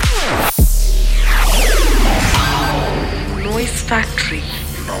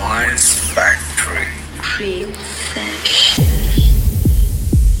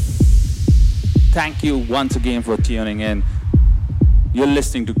Thank you once again for tuning in. You're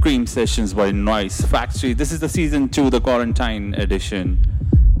listening to Cream Sessions by Noise Factory. This is the season 2, the quarantine edition,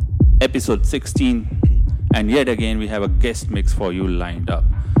 episode 16. And yet again, we have a guest mix for you lined up.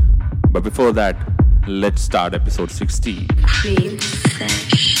 But before that, let's start episode 16. Cream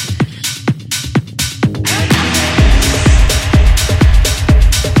Sessions.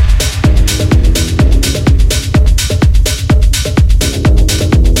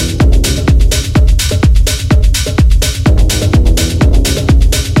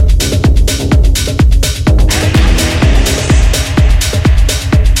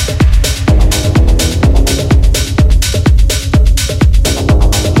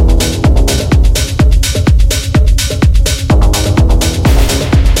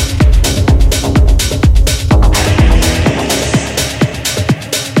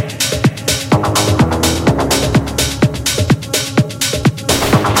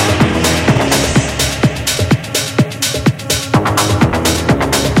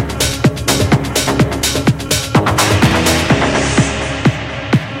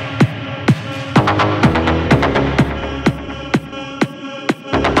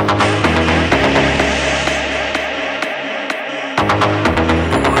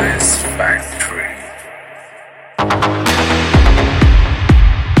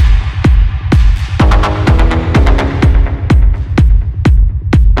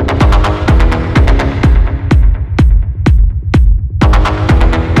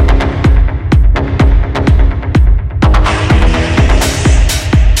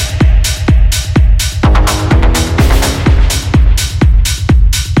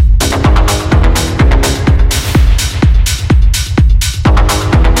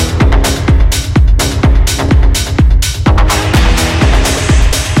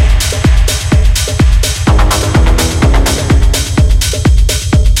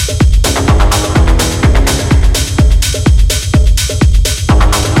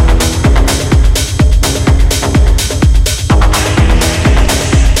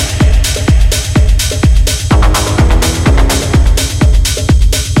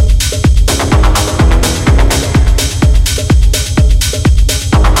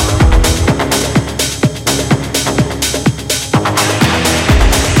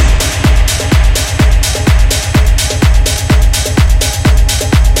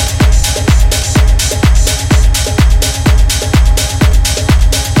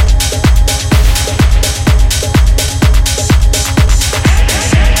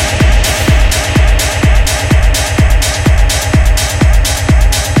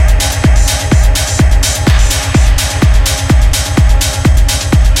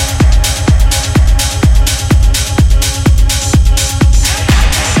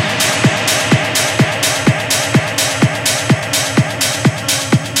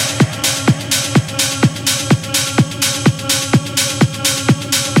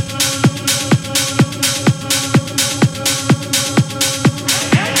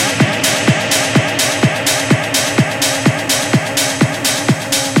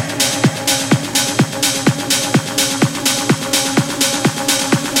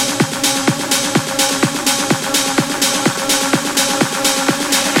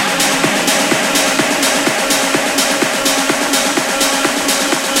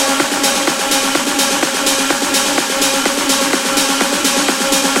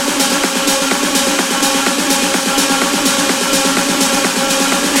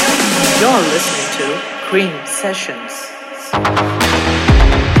 Cream Sessions.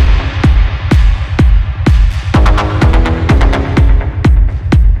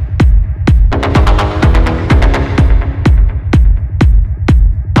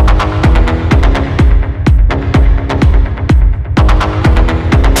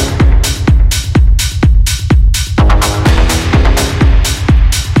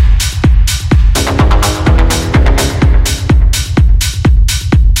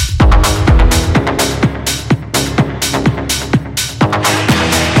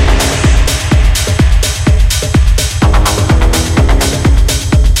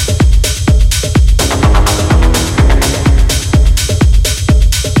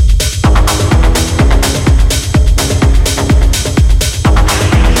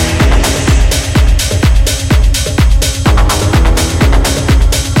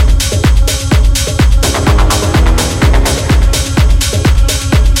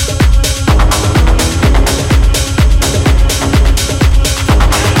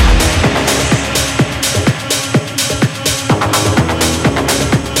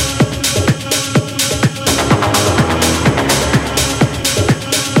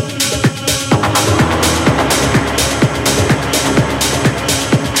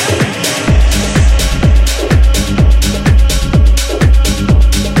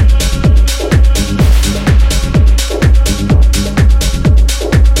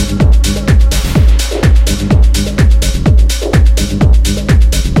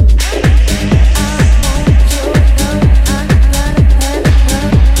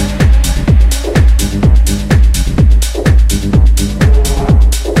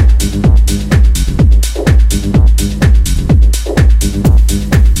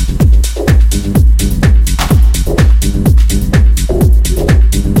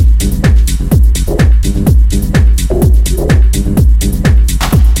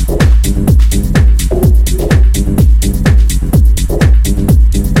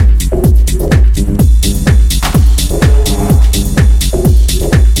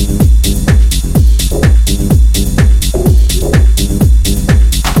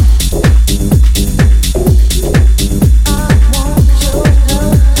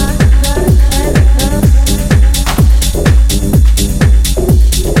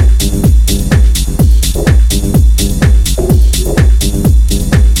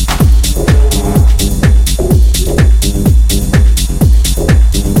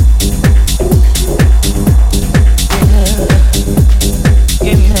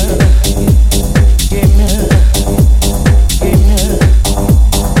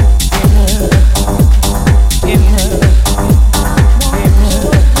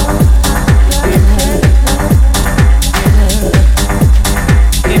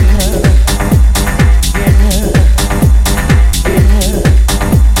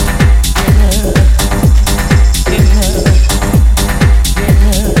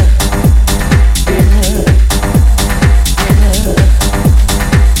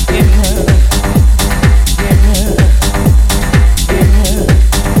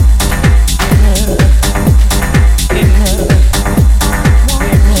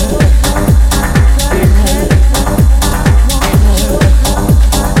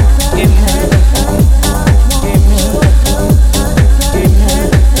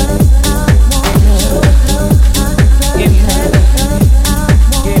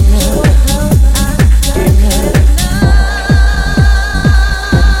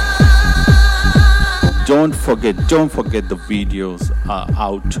 don't forget the videos are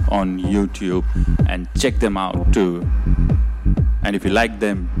out on YouTube and check them out too. And if you like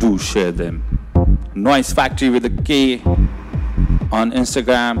them, do share them. Noise Factory with a K on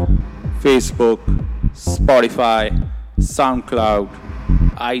Instagram, Facebook, Spotify, SoundCloud,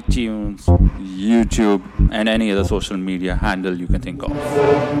 iTunes, YouTube, and any other social media handle you can think of.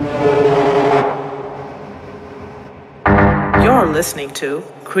 You're listening to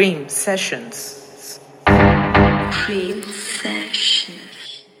Cream Sessions. Cream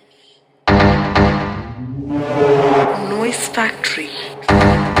Sessions. Noise Factory.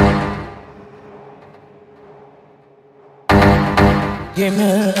 Give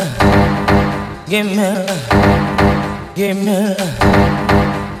me, give me, give me,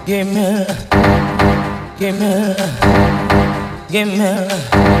 give me, give me, give me,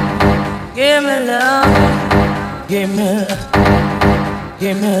 give me love, give me,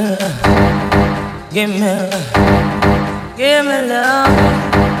 give me, give me, give me love,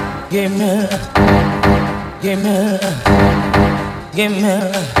 give me, give me, give me,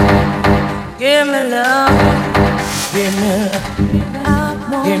 give me love, give me.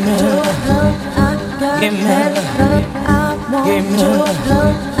 Give me, give me, give me,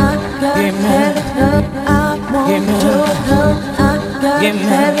 give me, give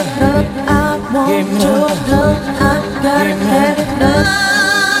me, give me, give me.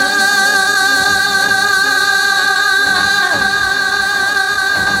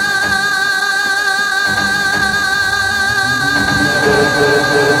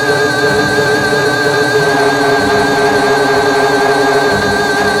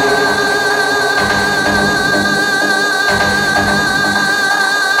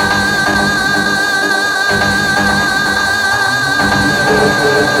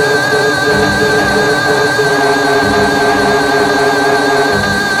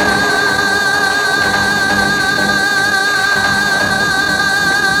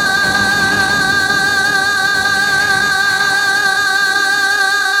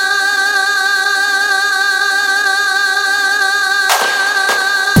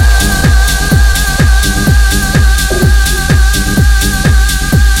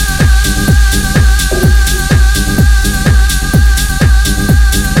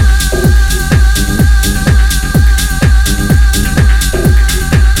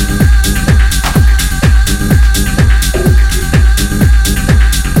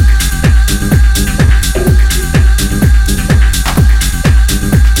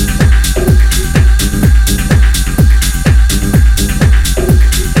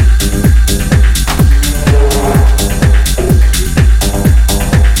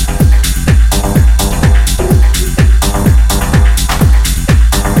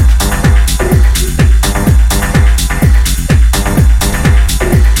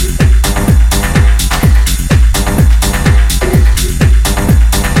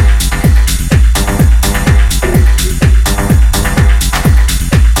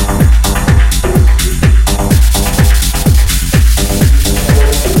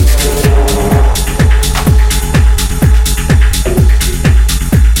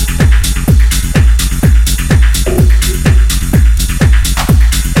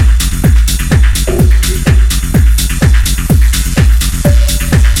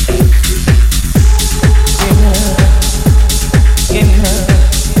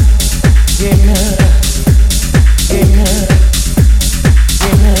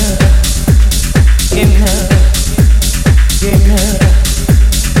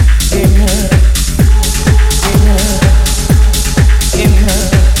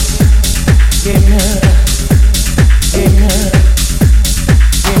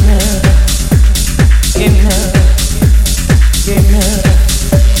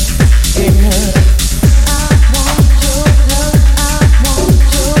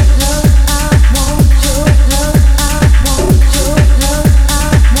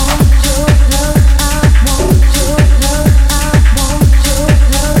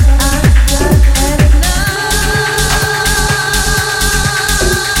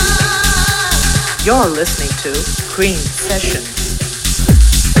 You're listening to Cream Sessions.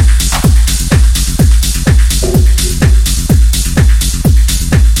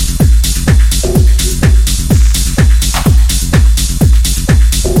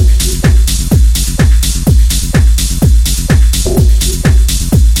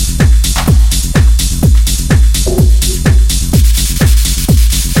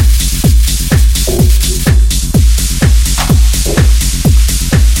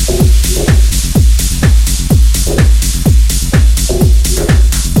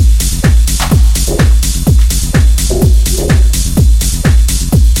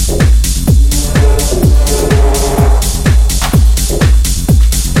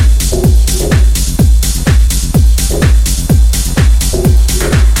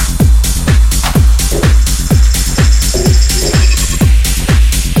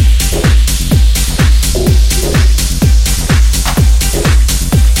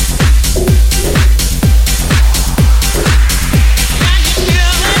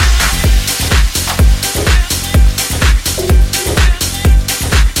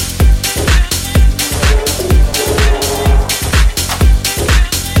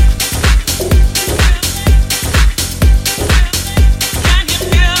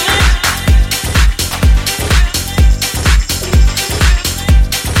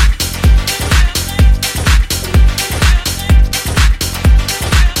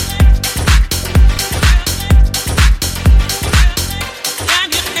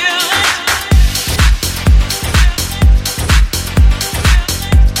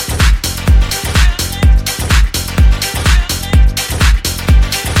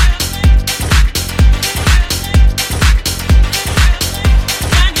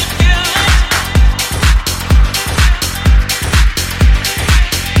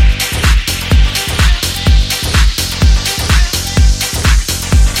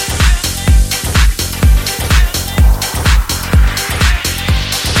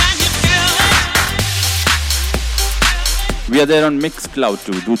 We are there on Mixcloud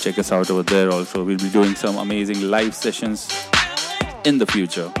too. Do check us out over there also. We'll be doing some amazing live sessions in the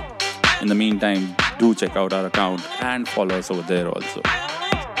future. In the meantime, do check out our account and follow us over there also.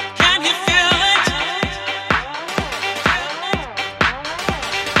 Can you feel it?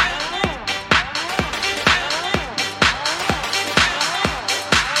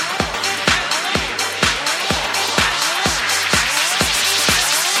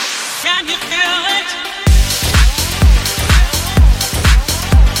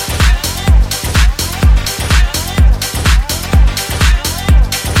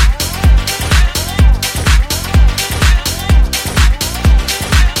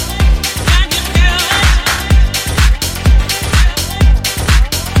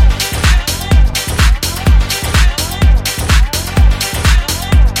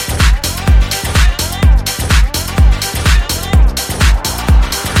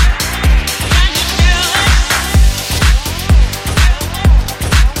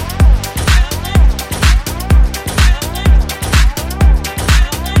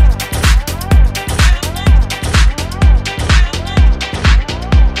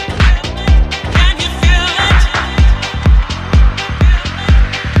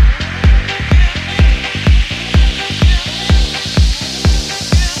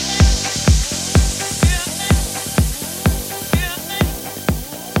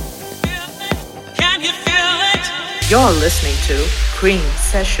 Can you feel it? You're listening to Cream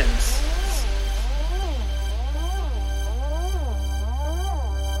Sessions.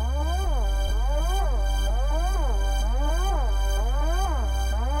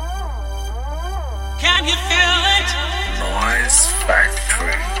 Can you feel it? Noise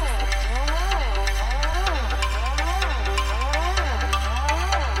Factory.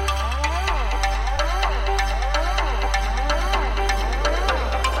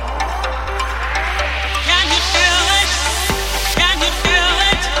 Can you feel it? Can you feel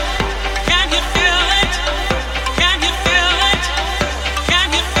it? Can you feel it? Can you feel it? Can you feel it? Can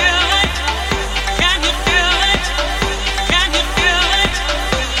you feel it? Can you feel it? Can you feel it? Can you feel it? Can you feel it? Can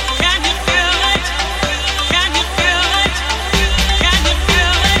you feel it? Can you feel it? Can you feel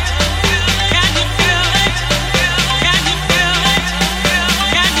it? Can you feel it? Can you feel it?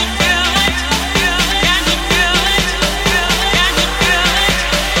 Can you feel it? Can you feel it?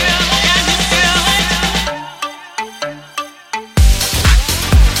 Can you feel it?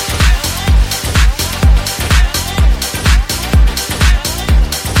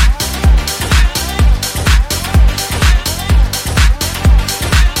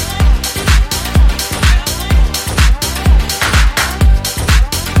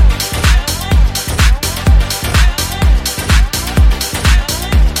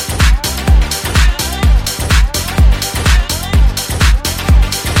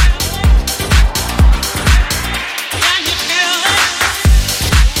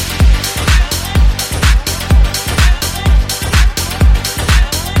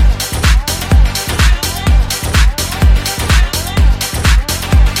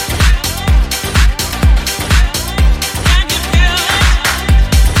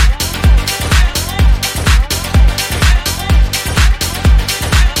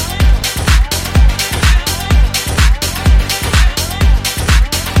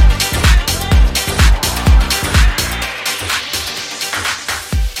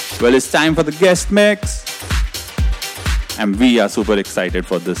 Well, it's time for the guest mix. And we are super excited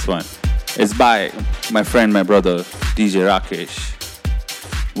for this one. It's by my friend, my brother, DJ Rakesh.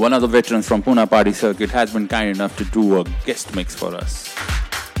 One of the veterans from Pune Party Circuit has been kind enough to do a guest mix for us.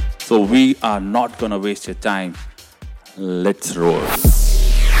 So we are not gonna waste your time. Let's roll.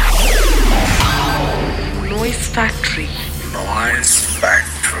 Noise Factory. Noise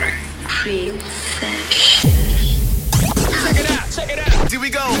Factory. Cream Session. Here we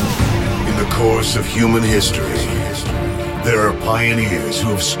go. In the course of human history, there are pioneers who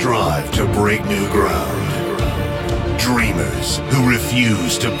have strived to break new ground. Dreamers who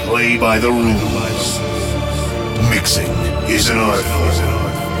refuse to play by the rules. Mixing is an art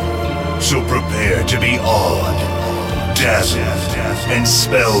form. So prepare to be awed, dazzled, and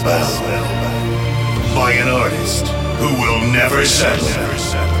spellbound by an artist who will never settle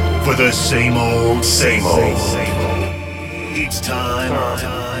for the same old, same old. It's time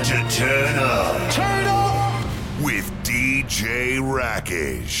to turn up with DJ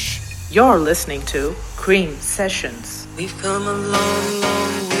Rakesh. You're listening to Cream Sessions. We've come a long,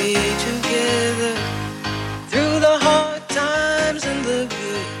 long way together, through the hard times and the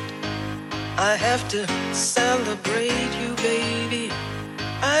good. I have to celebrate you, baby.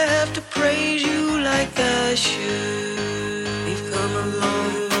 I have to praise you like I should. We've come a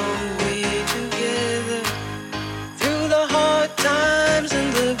long, long way together, through the hard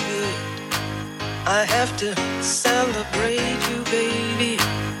I have to celebrate you, baby.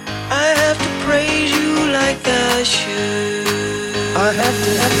 I have to praise you like I should. I have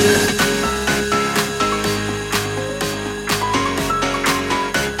to.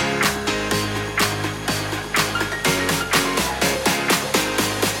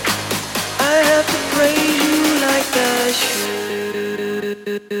 Praise you like I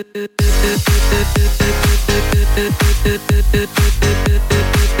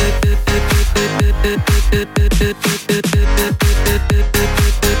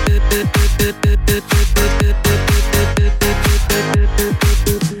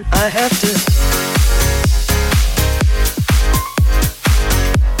I have to.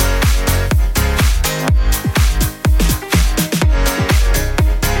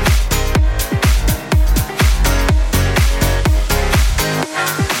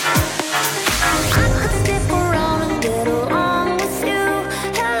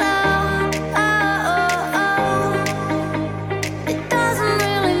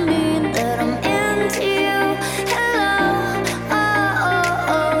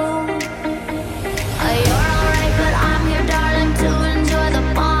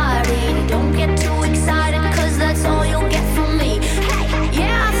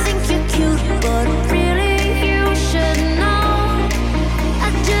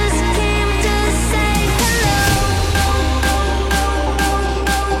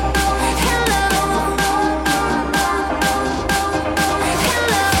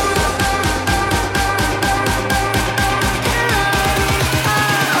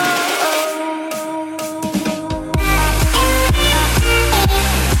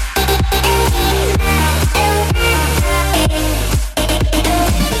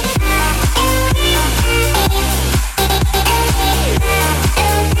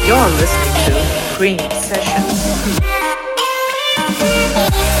 You're listening to Cream Sessions.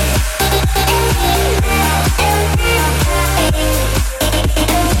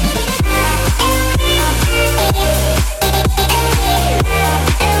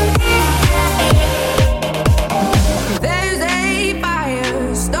 There's a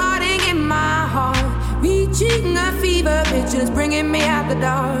fire starting in my heart, reaching a fever pitch and it's bringing me out the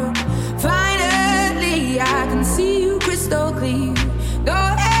dark. Finally, I can see you crystal clear. Go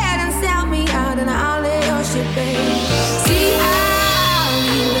ahead and sell me out and I'll lay your shit bare. See, I'll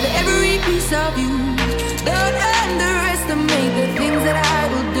leave with every piece of you. Don't underestimate the things that I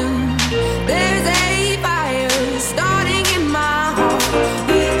will do. There's a fire starting in my heart,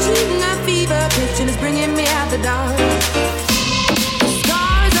 reaching a fever pitch and it's bringing me out the dark. The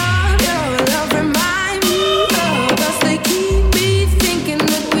scars of your love remind me of us. They keep me thinking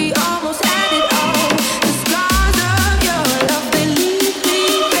that we almost had it all. The scars of your love, they leave me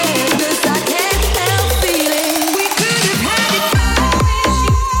breathless. I can't help feeling we could have had it all.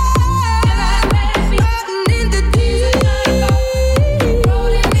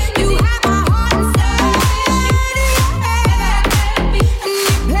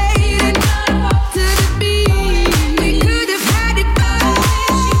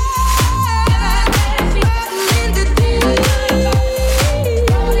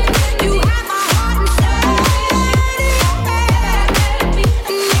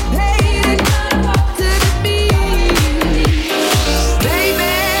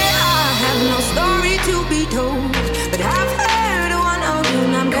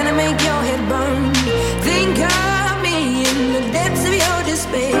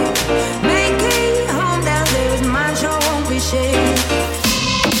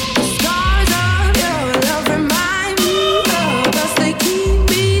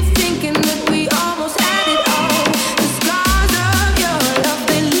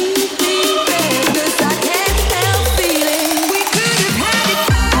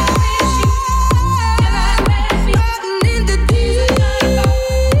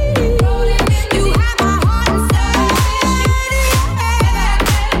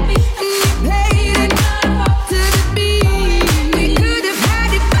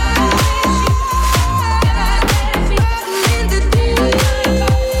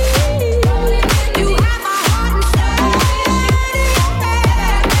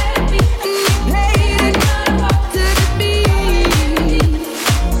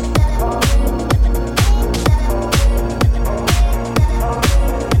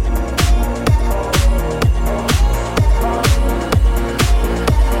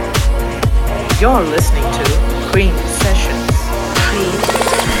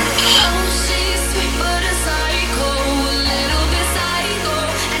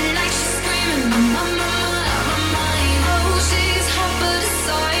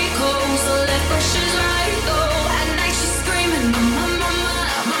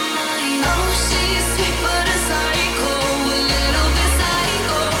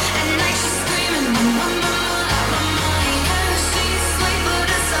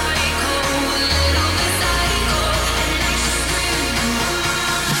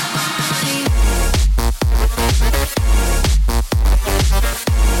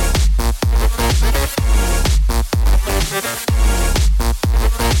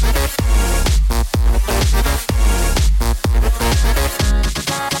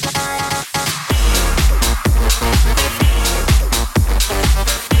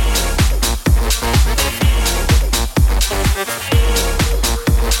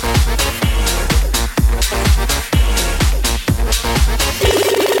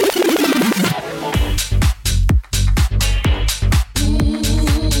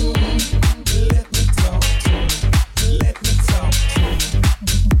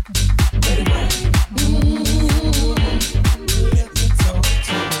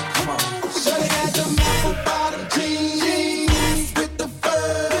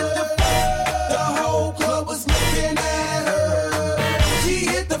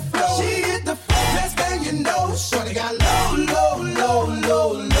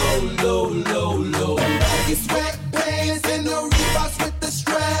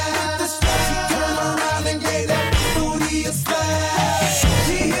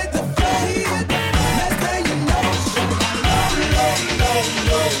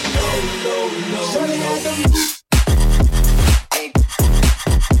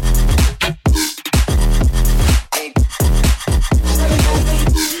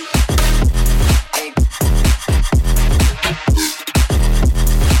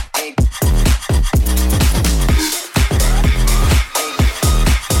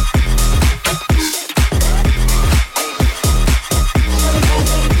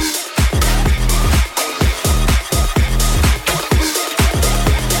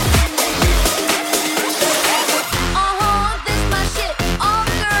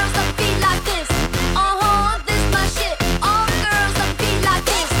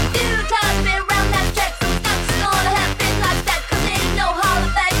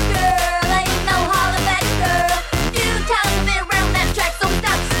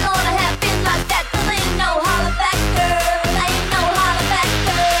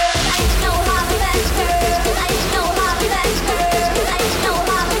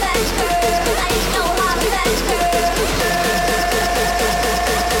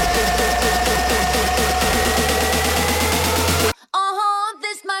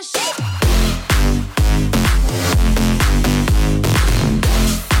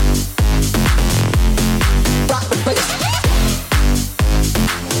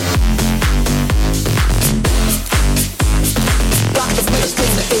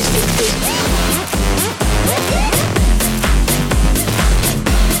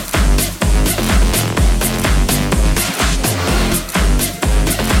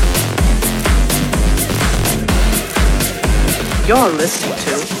 You're listening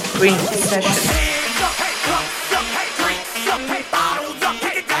to Green Session.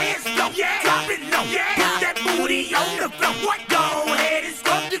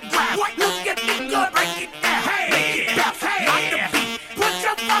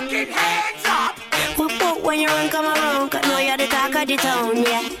 When you run, come around, 'cause know you're the talk of the town,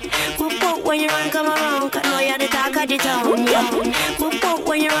 yeah. Whoop when you run, come around, 'cause know you're the talk of the town, yeah. Whoop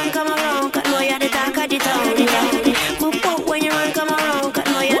when you run, come around, 'cause know you're the talk of the town, yeah. Whoop when you run, come around, 'cause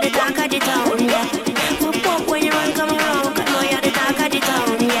know you're the talk of the town, yeah. Whoop when you run, come around, 'cause know you're the talk of the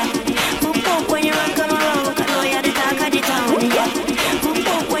town, yeah. Whoop when you run, come around, 'cause know you're the talk of the town, yeah. Whoop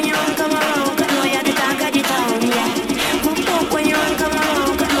when you run, come around, 'cause know you're the talk of the town, yeah. Whoop when you run, come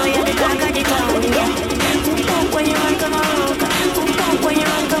around, 'cause know you're the talk of the town, yeah. When you run, come around, when you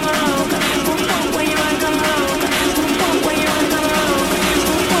run, come around, when you run, come around, when you run, come around,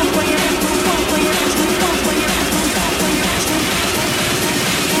 when you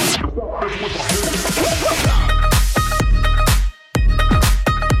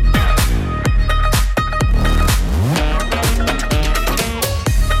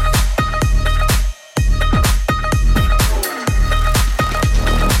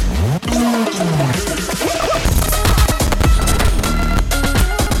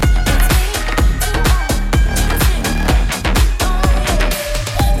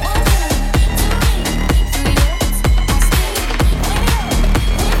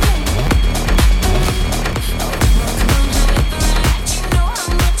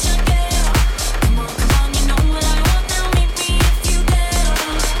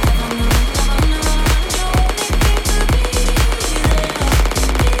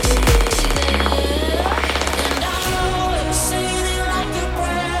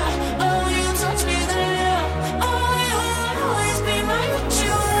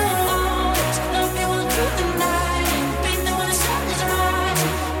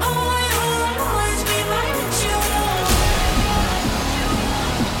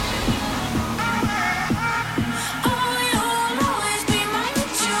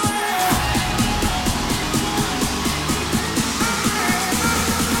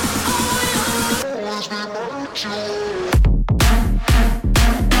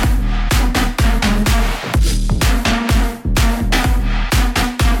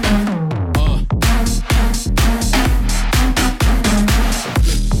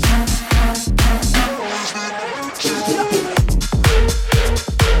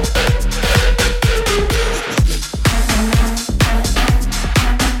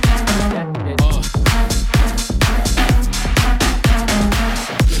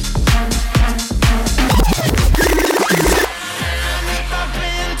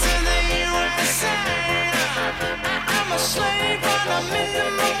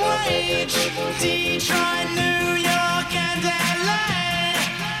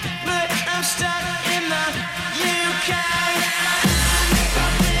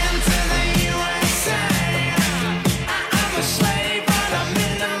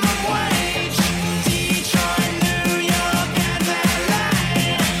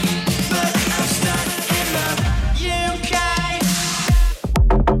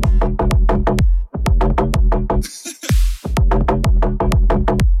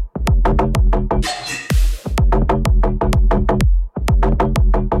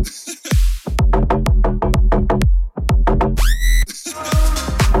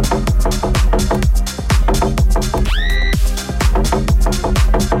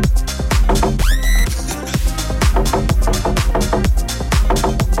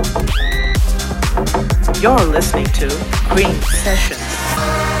to Cream Sessions.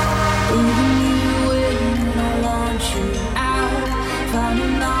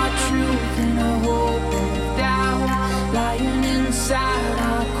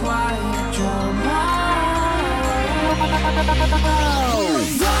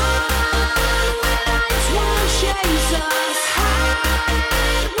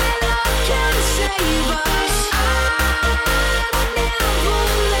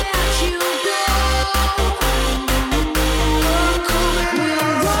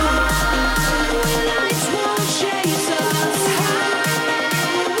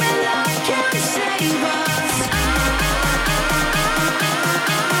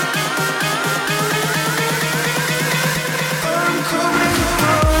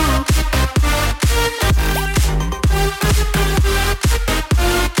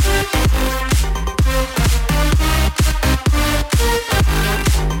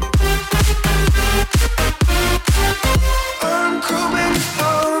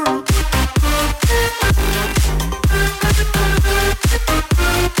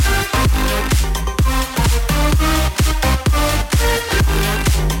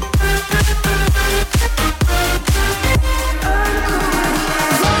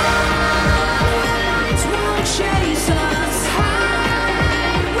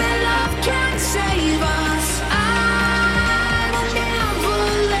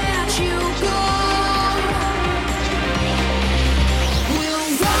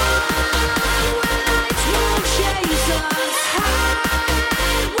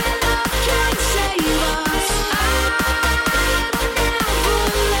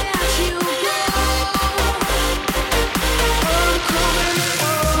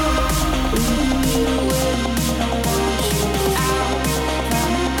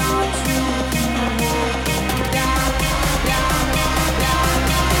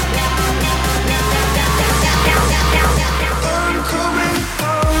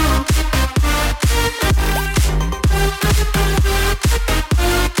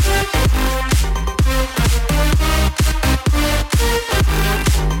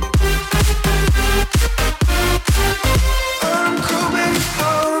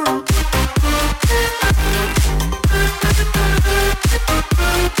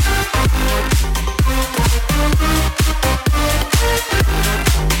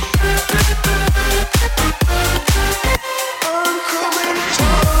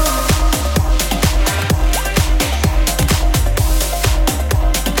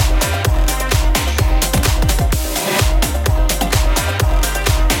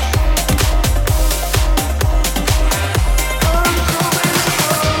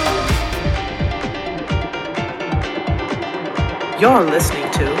 You're listening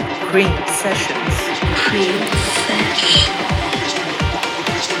to Cream Sessions. Cream Sessions.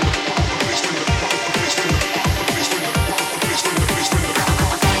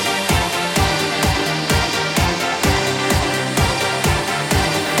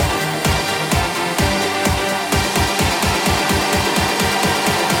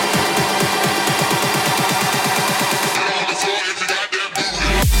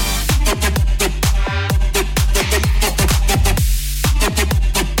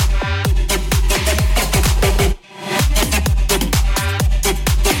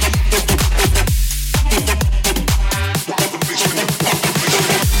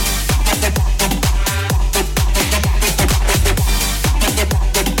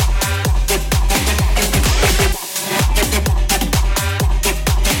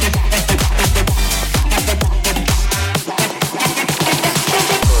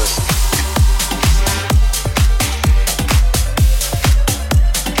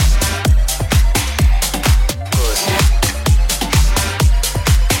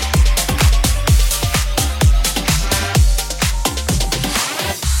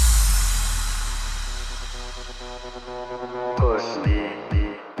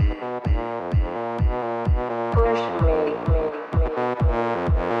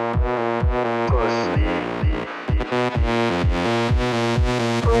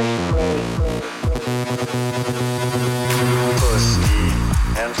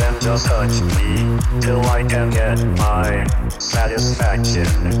 Just touch me till I can get my satisfaction,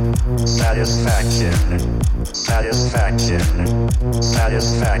 satisfaction, satisfaction,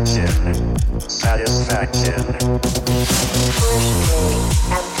 satisfaction, satisfaction. Push me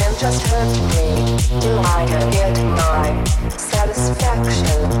and then just hurt me till I can get my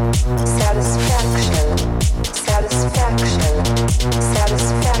satisfaction, satisfaction, satisfaction,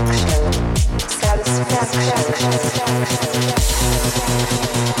 satisfaction, satisfaction.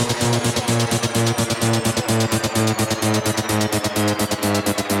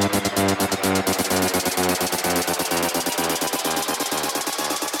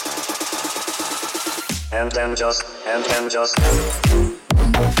 and then just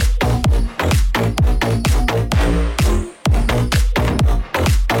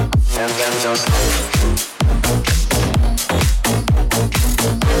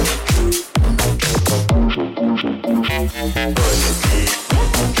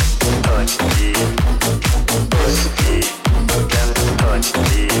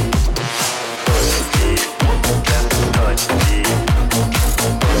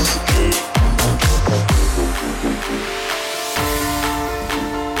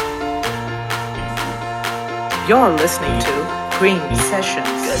You're listening to Cream Sessions.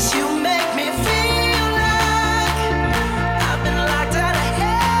 'Cause you make me feel like I've been locked out of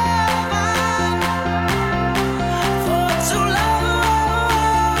heaven for too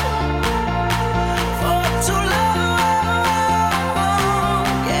long, for too long.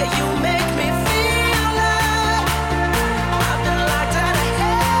 Yeah, you make me feel like I've been locked out of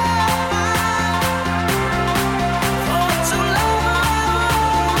heaven for too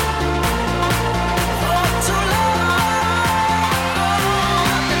long, for too long.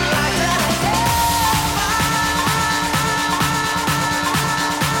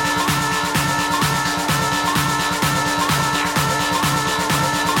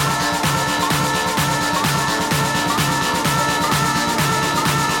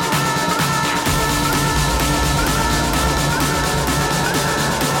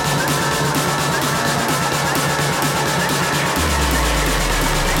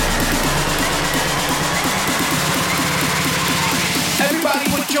 Everybody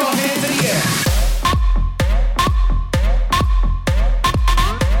put your hands in the air.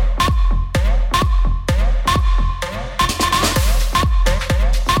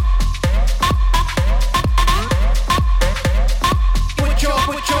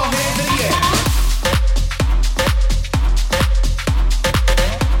 Put your hands in the air.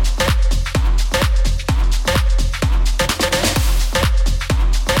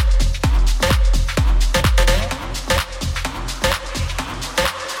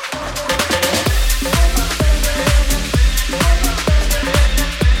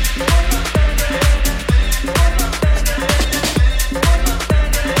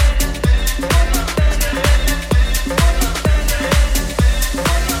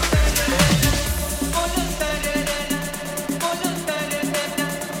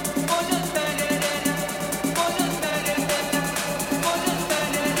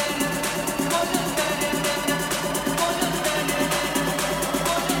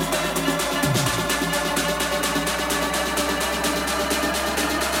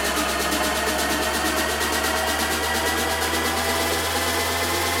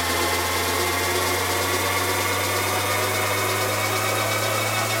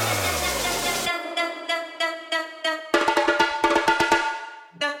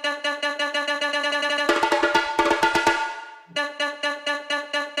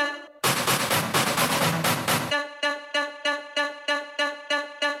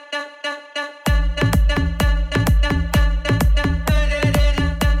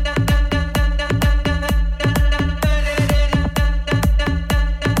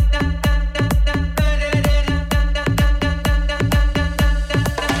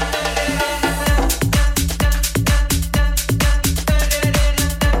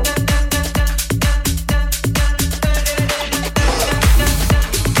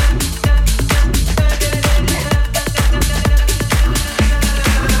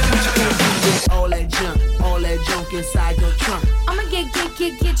 Inside your trunk. I'ma get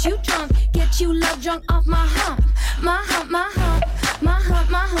you drunk, get you love drunk off my hump, my hump, my hump, my hump,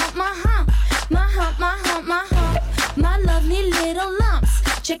 my hump, my hump, my hump, my hump, my hump, my lovely little lumps.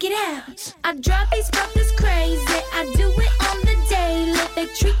 Check it out. I drive these brothers crazy. I do it on the daily. They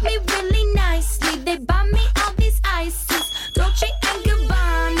treat me really nicely. They buy me all these ices, Dolce and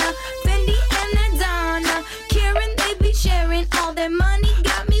Gabbana, Fendi and Adana. Karen, they be sharing all their money.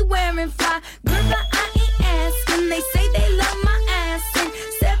 Got me wearing fly. Girl, but I ain't asking. They say they love my ass and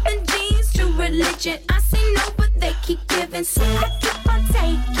 7 jeans, true religion. I say no, but they keep giving, so I keep on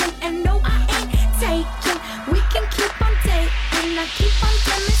taking. And no, I ain't taking. We can keep on dating. I keep on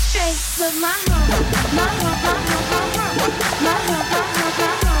demonstrating. With my hump, my hump, my hump, my hump, my hump, my hump,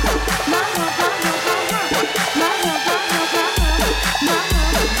 my hump, my hump, my hump, my hump, my hump, my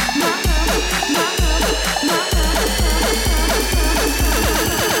hump, my hump, my hump, my hump.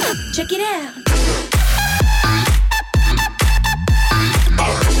 Check it out.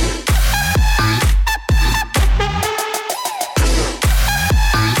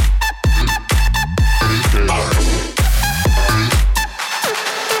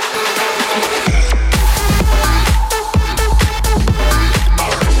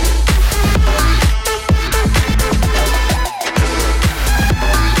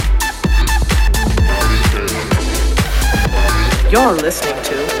 You're listening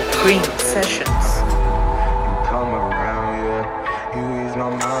to Cream Sessions. Come around, yeah. You ease my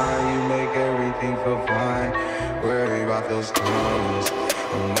mind, you make everything feel fine. Worry about those comments.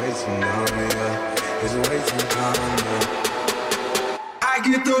 I'm way too numb, yeah. It's way too common, yeah. I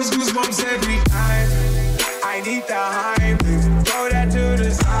get those goosebumps every time. I need the hype. Throw that to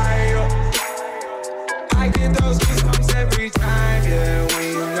the side. I get those goosebumps every time, yeah.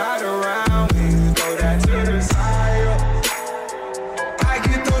 When you're not around me, throw that to the side. I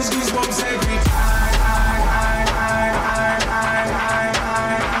get those goosebumps every time.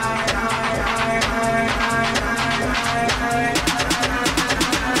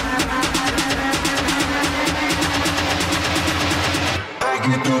 I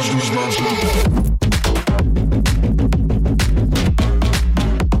get those goosebumps.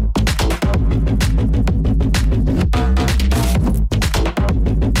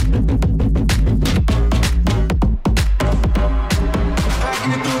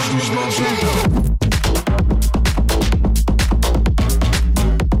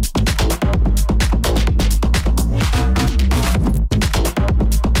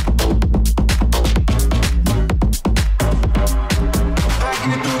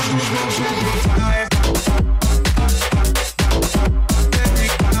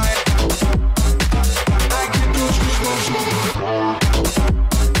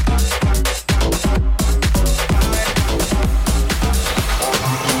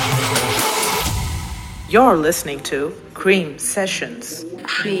 You're listening to Cream Sessions.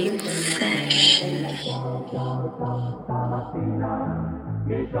 Cream Sessions.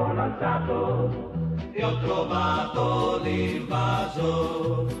 Mi sono alzato e ho trovato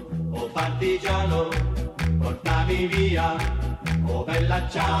l'invaso. Oh partigiano, portami via. Oh bella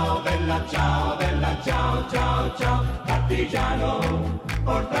ciao, bella ciao, bella ciao, ciao, ciao. Partigiano,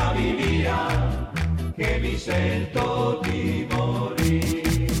 portami via, che mi sento di morire.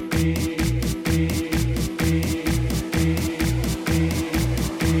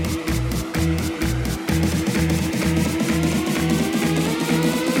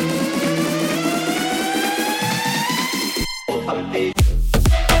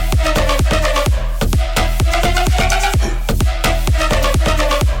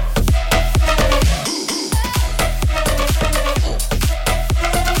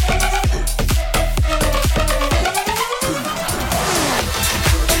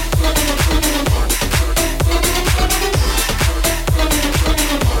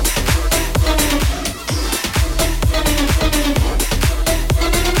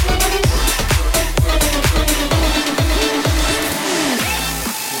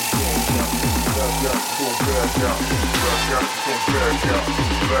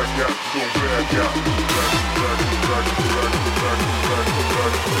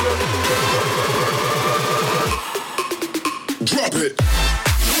 Drop it.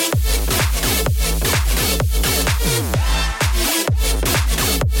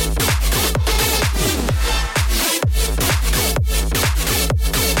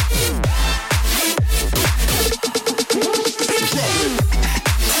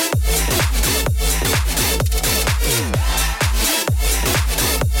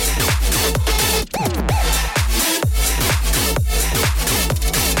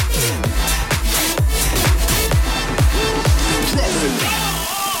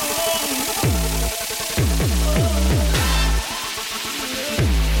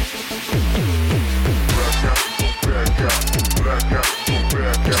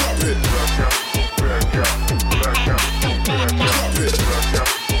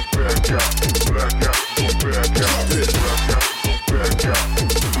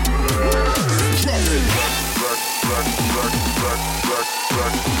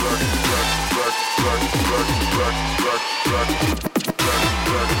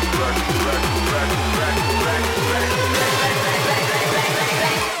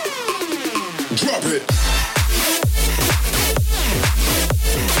 Drop it.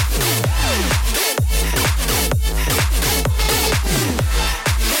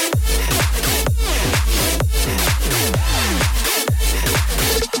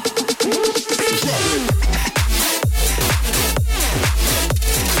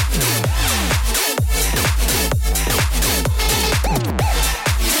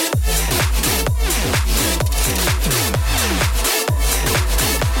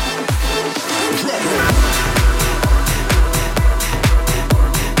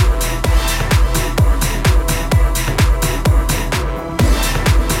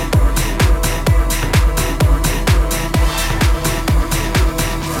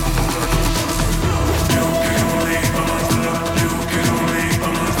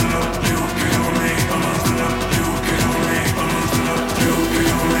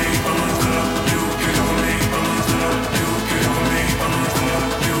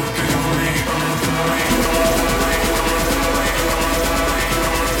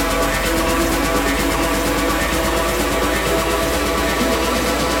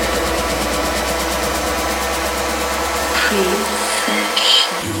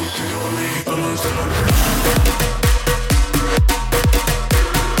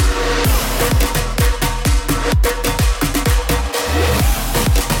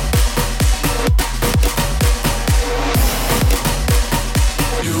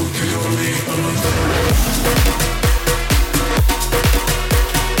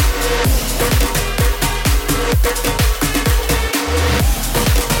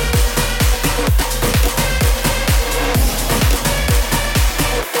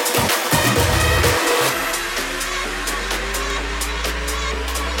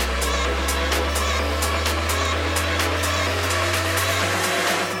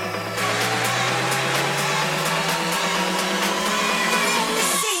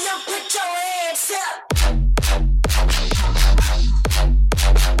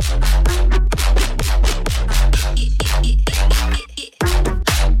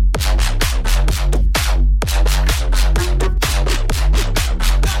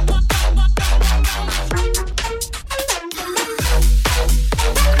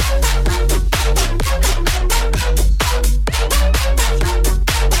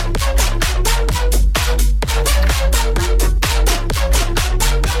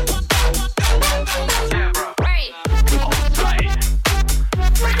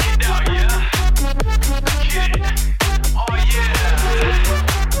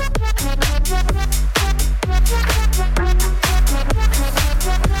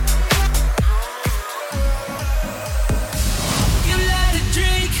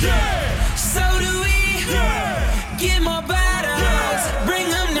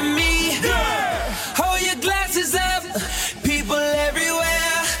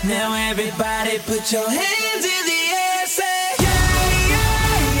 Everybody put your hands in the air, say yeah,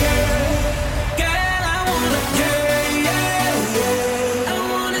 yeah, yeah. Girl, I wanna, yeah, yeah, yeah. I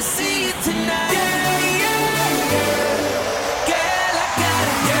wanna see you tonight, yeah, yeah, yeah. Girl, I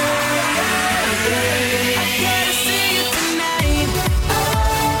gotta, yeah, yeah, yeah. I gotta see you tonight. Oh,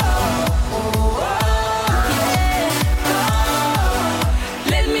 oh, oh, yeah. Oh,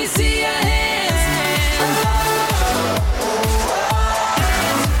 let me see your hands.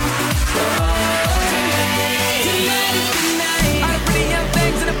 Tonight is the night. All the pretty young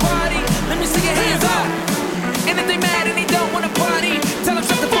things in the party. Let me see your hands up. And if they mad and they don't wanna party, tell them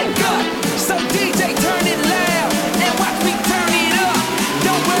shut the fuck up. So DJ, turn it loud and watch me turn it up.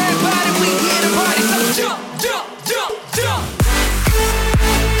 Don't worry about it, we here to party. So jump, jump, jump, jump.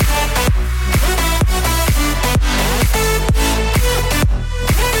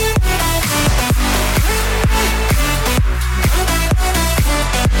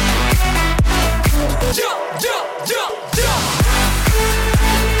 Jump, jump, jump, jump.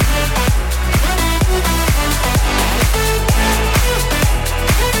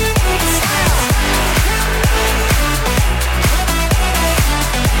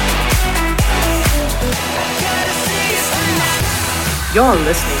 You're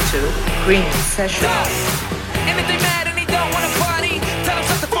listening to Green Sessions. And if they mad and they don't wanna party, tell them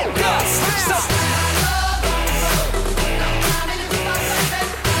shut the fuck up. So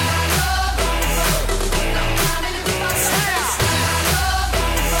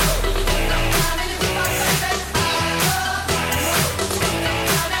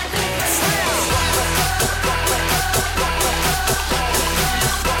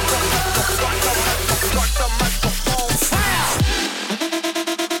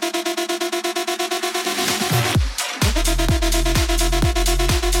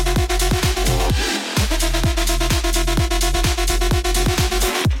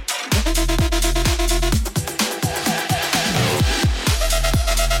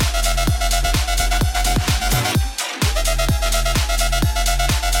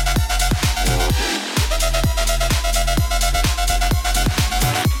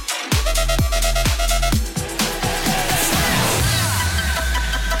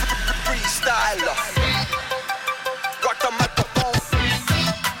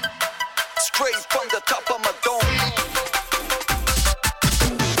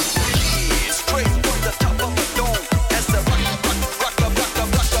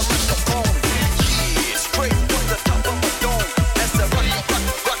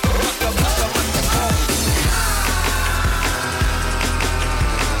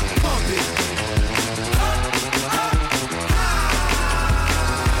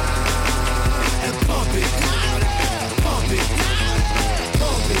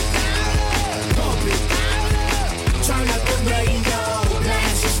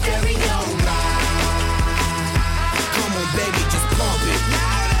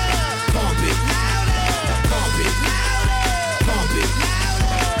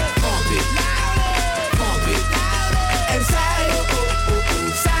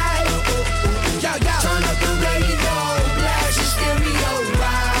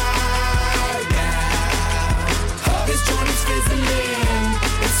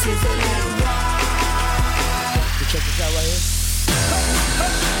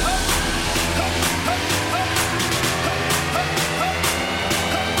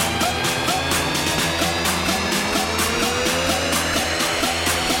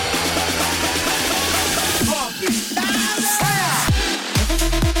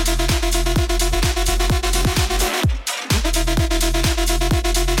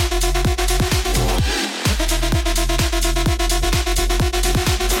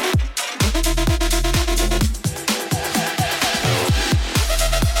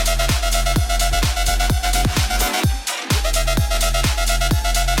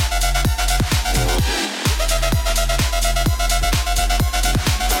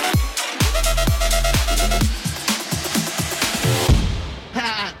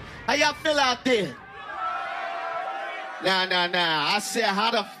How y'all feel out there? Nah. I said,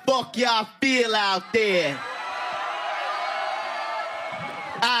 how the fuck y'all feel out there?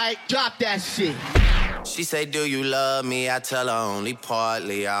 Alright, drop that shit. She say, do you love me? I tell her only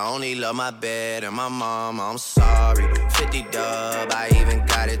partly. I only love my bed and my mom, I'm sorry. 50 dub, I even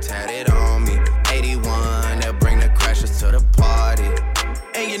got it tatted on me. 81, they'll bring the crashers to the party.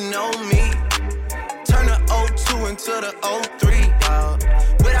 And you know me, turn the 02 into the 03, dog.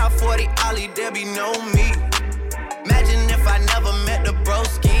 Without 40 Ollie, there be no me. Imagine if I never met the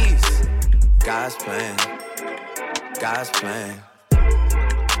broskies. God's plan, God's plan.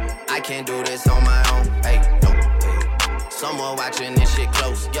 I can't do this on my own, hey, no, hey. Someone watching this shit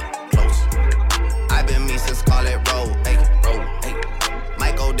close, yup, close. I've been me since Scarlet Road, hey,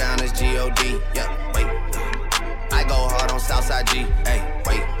 might go down as G.O.D., yeah, wait. I go hard on Southside G, hey,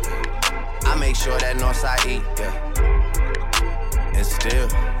 wait. I make sure that Northside E, yeah. And still,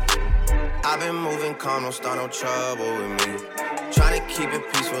 I've been moving calm, don't start no trouble with me. Trying to keep it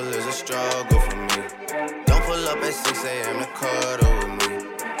peaceful is a struggle for me. Don't pull up at 6 a.m. to cuddle with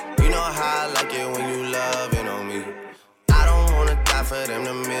me. You know how I like it when you loving on me. I don't wanna die for them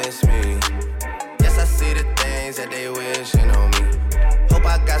to miss me. Yes, I see the things that they wishing on me. Hope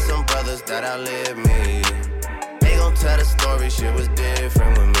I got some brothers that outlive me. They gon' tell the story, shit was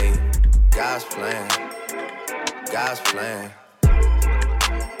different with me. God's plan, God's plan.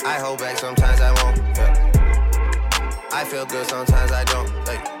 I hold back, sometimes I won't, yeah. I feel good, sometimes I don't,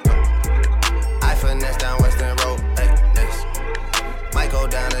 like, I finesse down Western Road, like, next. Might go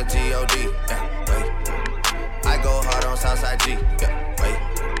down to G.O.D., yeah, wait. I go hard on Southside G, yeah, wait.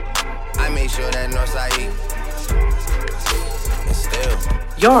 I make sure that Northside E. And still.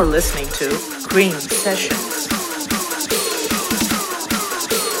 You're listening to Cream Sessions.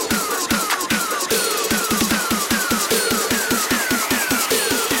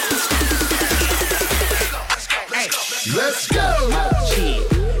 Let's go! Cheer,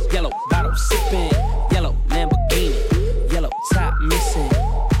 yellow bottle sipping, yellow Lamborghini, yellow top missing.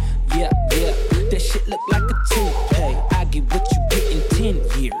 Yeah, that shit look like a toupee. I get what you get in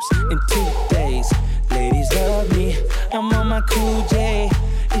 10 years, in 2 days. Ladies love me, I'm on my cool J.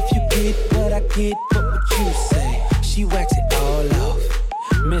 If you get what I get, what would you say? She wax it all off,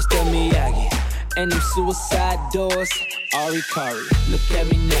 Mr. Miyagi. And them suicide doors, Ari Kari. Look at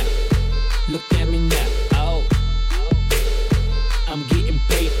me now, look at me now, oh. I'm getting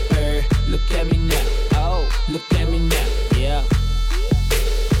paper, look at me now, oh, look at me now, yeah.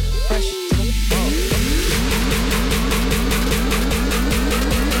 Fresh to the bone.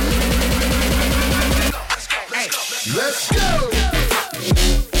 Let's go!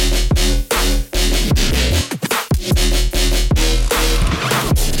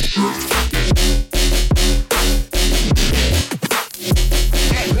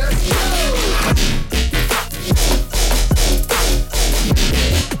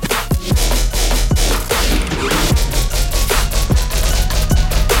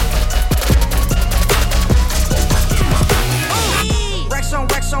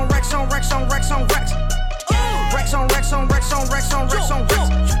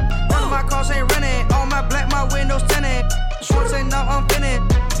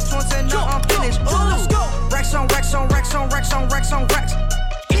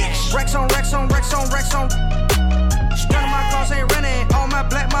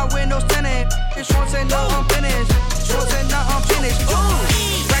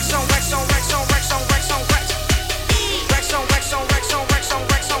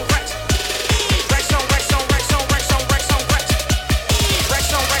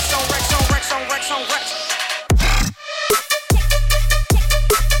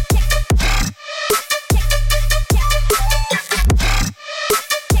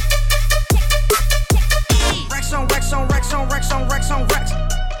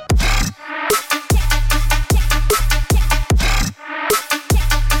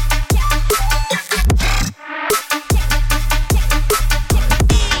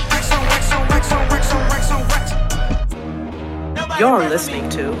 You're listening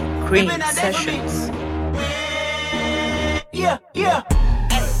to Cream Sessions. Yeah.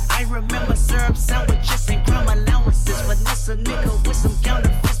 I remember syrup sandwiches and crime allowances. Vanessa nigga with some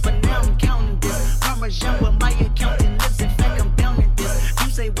counterfeits, but now I'm counting this. Parmesan with my accountant lips. In fact, I'm down in this. You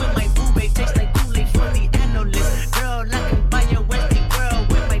say with my boo-bae tastes like Kool-Aid for the analyst. Girl, I can buy your Westie world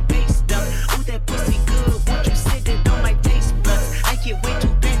with my base stuff. Ooh, that pussy good. Won't you sit it on my taste buds? I get way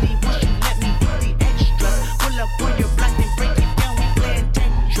too petty once you let me do the extras. Pull up on your block and break it down. We playing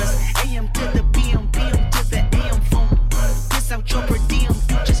Tetris. AM to the PM, PM to the AM phone. Piss out your per diem.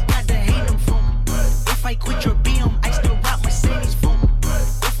 You just gotta hate them phone. If I quit your BM, I still rock Mercedes phone.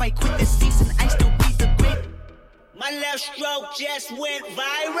 If just went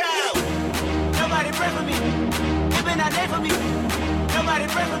viral. Nobody pray for me. It been a day for me. Nobody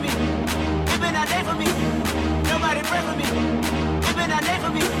pray for me. It been a day for me. Nobody pray for me. It been a day for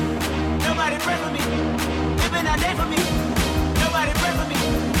me. Nobody pray for me. It been a day for me. Nobody pray for me.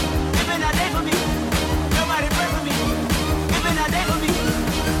 It been a day for me. Nobody pray for me. It been a day for me.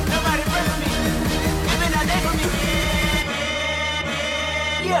 Nobody pray for me. It been a day for me.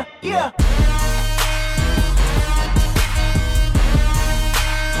 Yeah, yeah.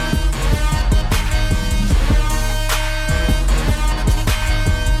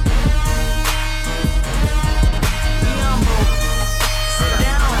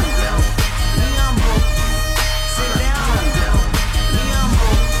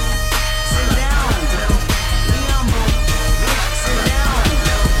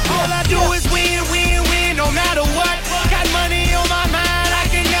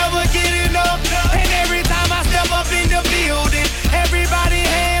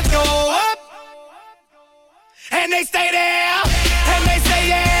 And they stay there, and they say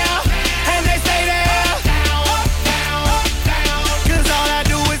yeah, and they stay there. Cause all I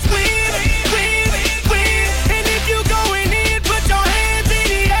do is win, win, win. And if you going in, put your hands in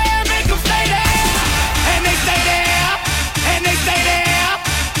the air, make them stay there. And they stay there, and they stay there,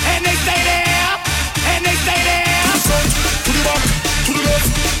 and they stay there, and they stay there. To the front, to the back, to the left,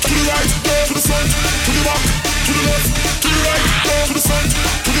 to the right, to the front, to the back, to the left, to the right, to the front,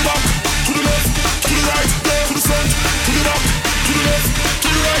 to the back, to the left, to the right. To the front, to the back, to the left, to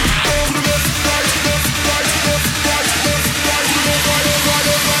the right, to the left, right, left, right, left, right, left, right, to the left, right, left, right,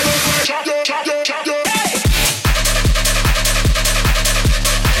 left, right, left, right. Chop, chop, chop, chop, chop.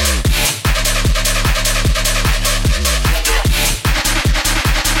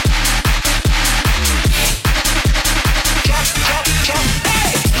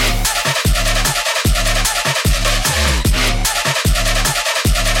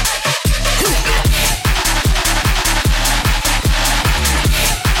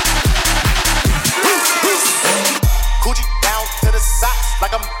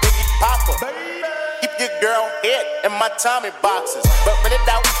 In my Tommy boxes, but when it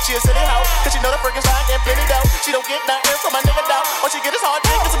out, she a silly hoe, cause she know the freaking side get plenty dough. She don't get nothing from my nigga dough. All she get is hard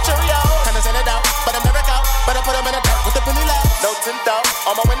dick and some Cheerios. Kinda send it out, but I'm never out. But I put them in a dark with the penny low. No tint out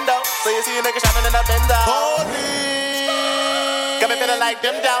on my window, so you see a nigga shining in a bend out. Holy, got me feeling like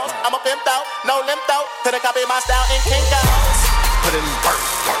them down. I'm a pimp out, no limp out. Couldn't copy my style in kink out. Put in work,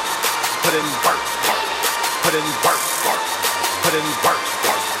 put in work, put in work, put in work,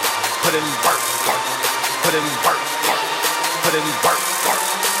 put in work, put in work. Put in work, put in work, put in work,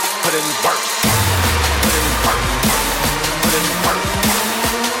 put in work, put in work, put in work,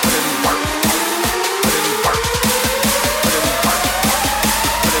 put in work,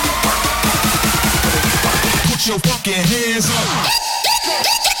 put in work. Put your fucking hands up.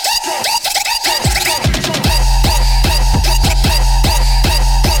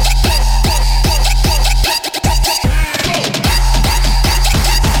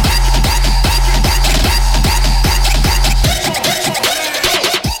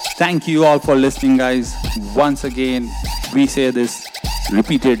 Thank you all for listening, guys. Once again, we say this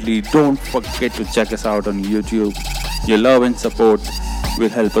repeatedly. Don't forget to check us out on YouTube. Your love and support will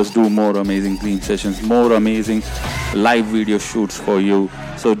help us do more amazing clean sessions, more amazing live video shoots for you.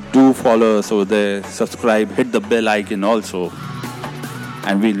 So do follow us over there, subscribe, hit the bell icon also.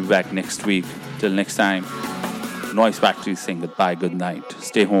 And we'll be back next week. Till next time, Noise Factory saying goodbye, good night.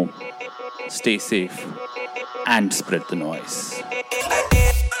 Stay home, stay safe, and spread the noise.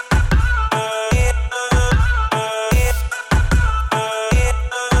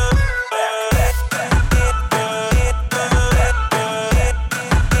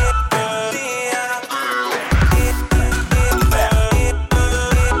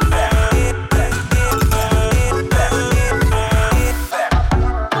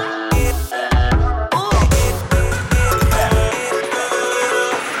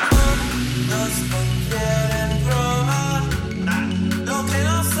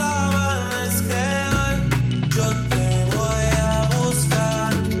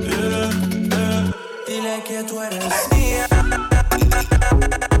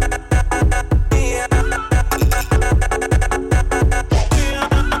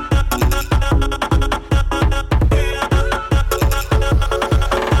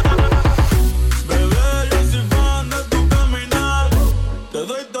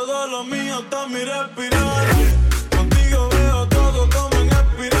 Todo lo mío está mi respirar.